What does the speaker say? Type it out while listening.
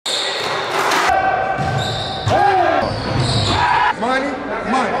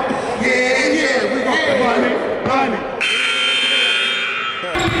diamond.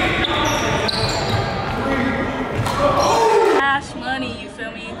 Cash money, you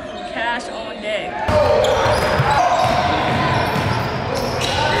feel me? Cash on deck.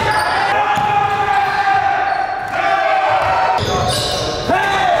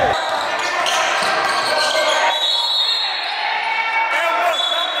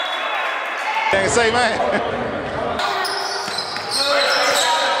 Can't say, man.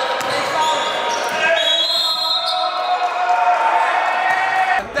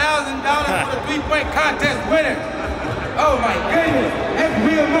 $1,000 for the three-point contest winner. Oh my goodness, that's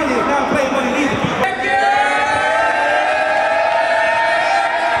real money. It's not play money either.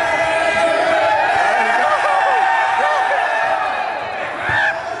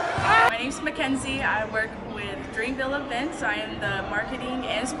 My name's Mackenzie. I work with Dreamville events. I am the marketing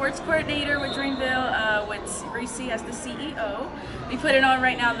and sports coordinator with Dreamville, with Reese as the CEO. We put it on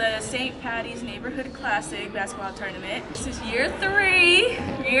right now, the St. Patty's Neighborhood Classic basketball tournament. This is year three.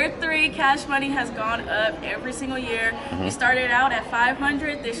 Year three, cash money has gone up every single year. We started out at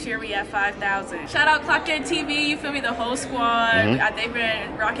 500. This year we have 5,000. Shout out Clock In TV. You feel me? The whole squad. They've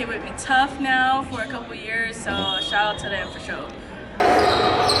been rocking with me tough now for a couple years. So shout out to them for sure.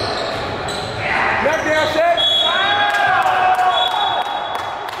 Left down set.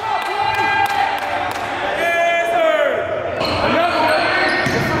 Yes, sir. Another one.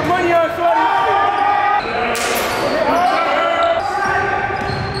 Let's put the money on, shorty.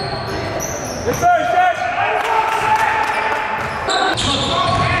 Yes, sir. Set.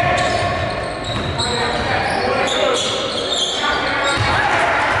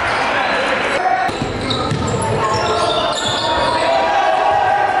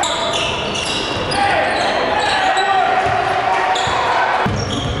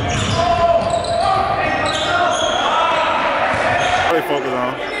 Focus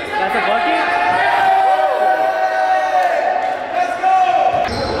on. That's a bucket? Let's go.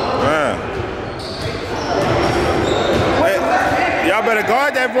 Man. Hey, y'all better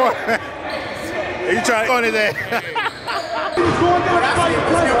guard that boy. You trying to go in his head.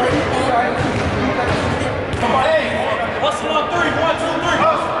 Hey, hustle on three. 1, 2, 3.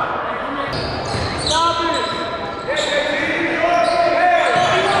 Hustle. Stop it.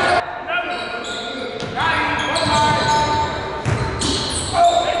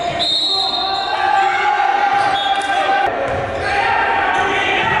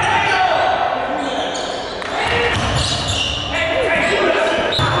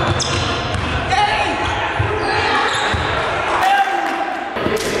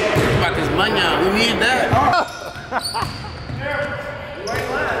 We need that.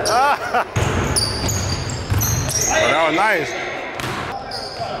 That was nice.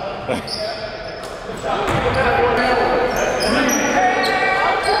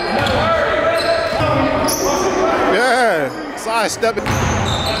 Yeah, side stepping.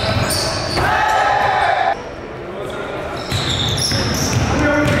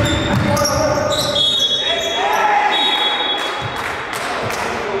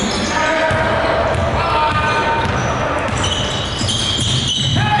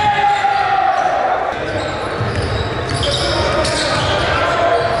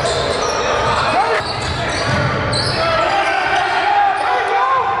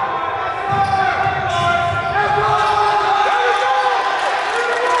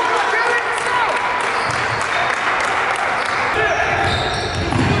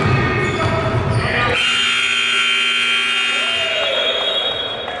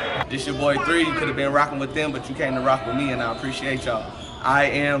 This your boy 3. You could have been rocking with them, but you came to rock with me, and I appreciate y'all. I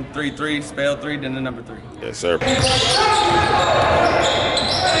am 33, spell 3, then the number 3. Yes, sir. Yeah.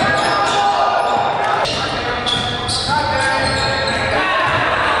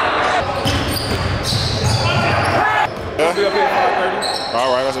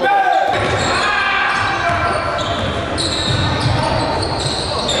 All right, let's go.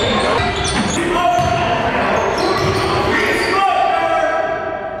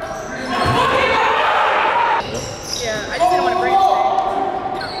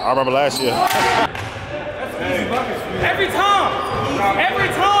 I remember last year. Every time.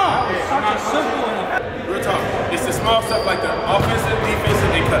 Real talk. It's the small stuff like the offensive,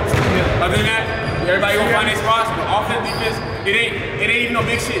 defensive, and cuts. Other than that, everybody gonna find their spots, but offense, defense, it ain't even no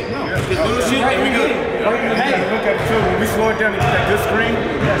big shit. Just little shit and we good. Hey, look at it too. When we slow it down and get that good screen,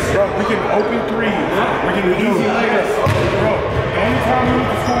 bro, we can open threes. We can do easy layups. Bro, the only time we need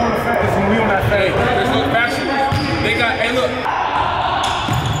to score on the fast is when we on that fast. There's no fashion. They got, hey look.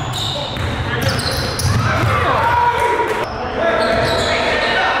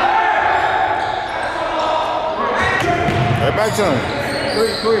 Right back to him. Three.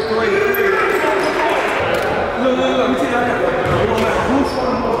 Look, let me tell you like that. Who's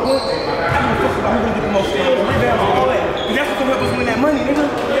scoring more points? I don't fuck about who's gonna get the most steals, rebounds, all that. Because that's what's gonna help us win that money, nigga.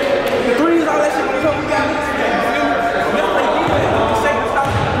 The threes, all that shit gonna help. We got to do that. You feel me? Let's play defense. The second stop,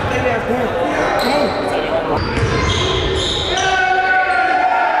 stay there. Come on.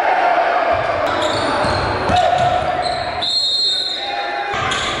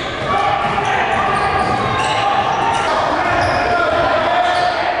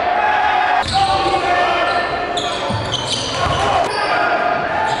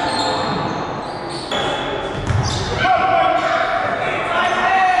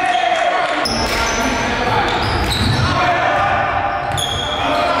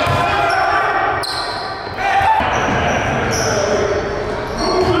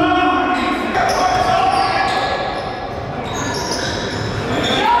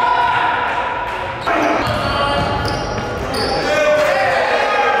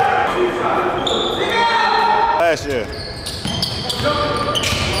 Last year.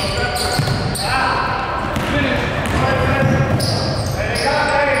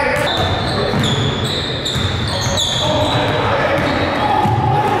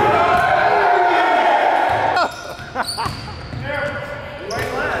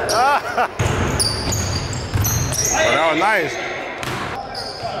 That was nice.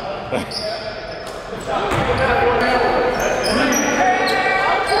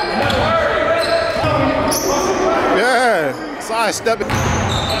 Yeah, side stepping.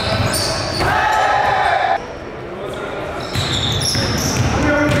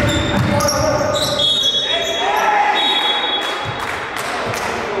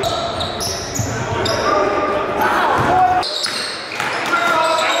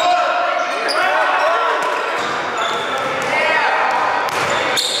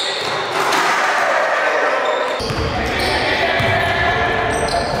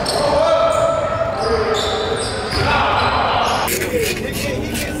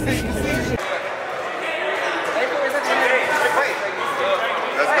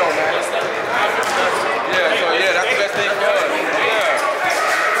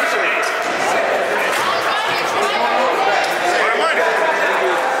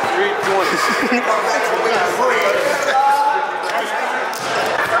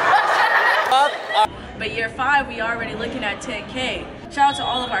 But year 5, we already looking at 10K. Shout out to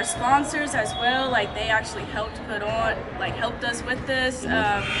all of our sponsors as well. Like they actually helped helped us with this.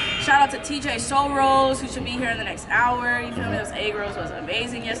 Shout out to TJ Soul Rolls, who should be here in the next hour. You feel me? Those egg rolls was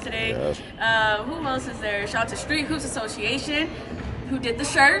amazing yesterday. Who else is there? Shout out to Street Hoops Association, who did the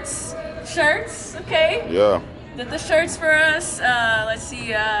shirts. Okay? Yeah. Did the shirts for us. Let's see.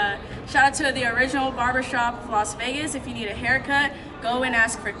 Shout out to the original barbershop of Las Vegas. If you need a haircut, go and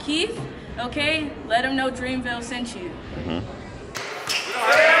ask for Keith. Okay? Let him know Dreamville sent you.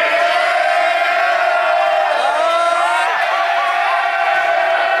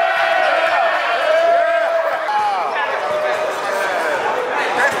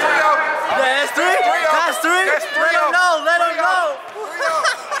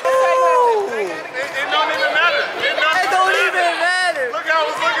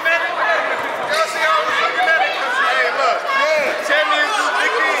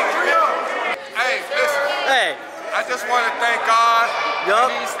 I just want to thank God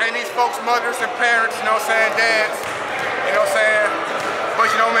and these folks' mothers and parents, you know what I'm saying, dads, you know what I'm saying? But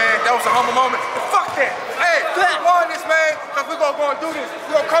you know, man, that was a humble moment. But fuck that. Hey, we won this, man, because we're going to go and do this.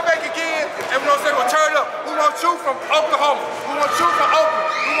 We're going to come back again, and we're going to say, we'll turn up. We want you from Oklahoma. We want you from Oakland.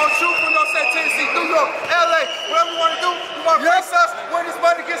 We want you from, you know what I'm saying, Tennessee, New York, LA, whatever we want to do. We want to face us, win this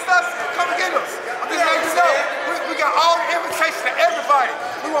money against us, come and get us. I'm just letting you know. We got all the invitations to everybody.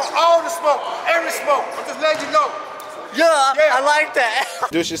 We want all the smoke, every smoke. I'm just letting you know. Yeah, I like that.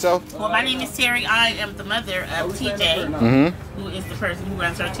 Introduce yourself. Well, my name is Terry. I am the mother of TJ, who is the person who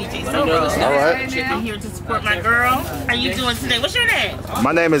runs our TJ Soul Rolls. All right. I'm here to support my girl. How you doing today? What's your name?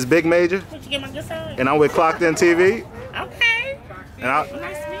 My name is Big Major. Did you get my good side? And I'm with Clocked In TV. Okay. And I,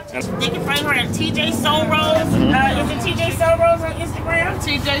 Nice to meet you. They can find her at TJ Soul Rolls. Is it TJ Soul Rolls on Instagram?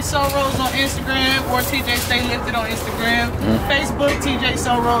 TJ Soul Rolls on Instagram or TJ Stay Lifted on Instagram. Facebook, TJ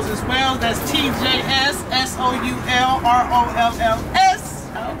Soul Rolls as well. That's TJSSOULROLLS.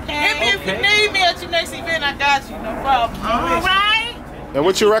 Okay. If you need me at your next event, I got you. No problem. All right. and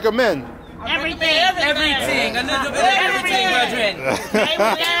what you recommend? Everything. Everything. A little bit of everything, brethren.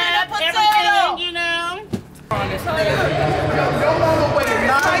 Everything, you know. No longer waiting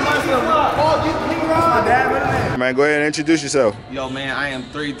 9 months. My dad, Man, go ahead and introduce yourself. Yo, man, I am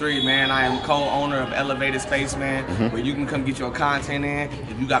 33, man. I am co-owner of Elevated Space, man, where you can come get your content in.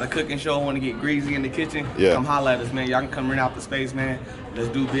 If you got a cooking show, want to get greasy in the kitchen, come holler at us, man. Y'all can come rent out the space, man. Let's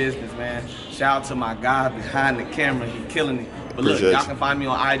do business, man. Shout out to my guy behind the camera. He killing it. But look, y'all can find me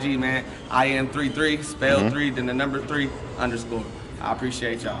on IG, man. I am 33, spell 3, then the number 3 _. I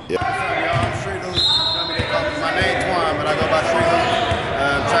appreciate y'all. What's up, y'all? I'm Street Loop. My name's Twan, but I go by Street Loop.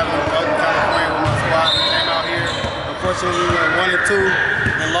 Traveling from Oakland, California with my squad. We came out here. Unfortunately, we went 1 and 2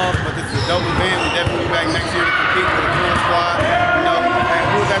 and lost, but this is a dope event. We definitely be back next year to compete with the current squad. You know, and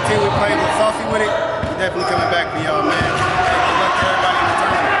who was that team we played with? Saucy with it. We definitely coming back for y'all, man. Good luck to everybody in the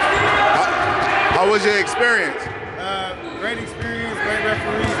tournament. How was your experience? Great experience, great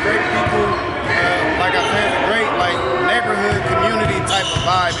referees, great people. Like I said, it's a great neighborhood community type of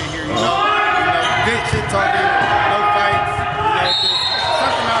vibe in here. You know, good shit talking, no fights. Just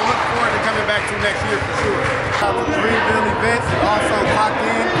something I look forward to coming back to next year for sure. Shout out to Dreamville events and also locked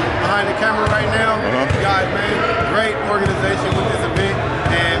in behind the camera right now. You guys, man, great organization with this event,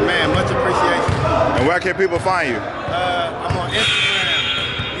 and man, much appreciation. And where can people find you? I'm on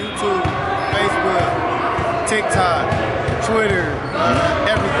Instagram, YouTube, Facebook, TikTok, Twitter,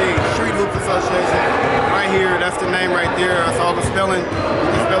 everything. Street Loop Association. Right here, that's the name right there. That's all the spelling. You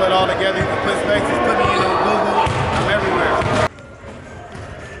can spell it all together. You can put spaces, put me in on Google. I'm everywhere.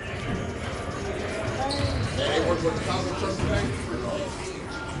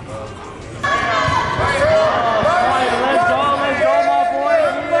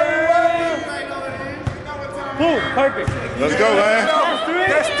 Perfect. Let's go, man.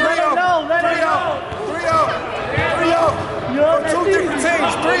 That's 3 of them. 3 of them. 3 of them. 3 of them. From 2 different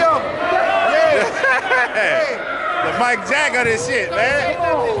teams. 3 of them. Yeah. The Mike Jack of this shit, man.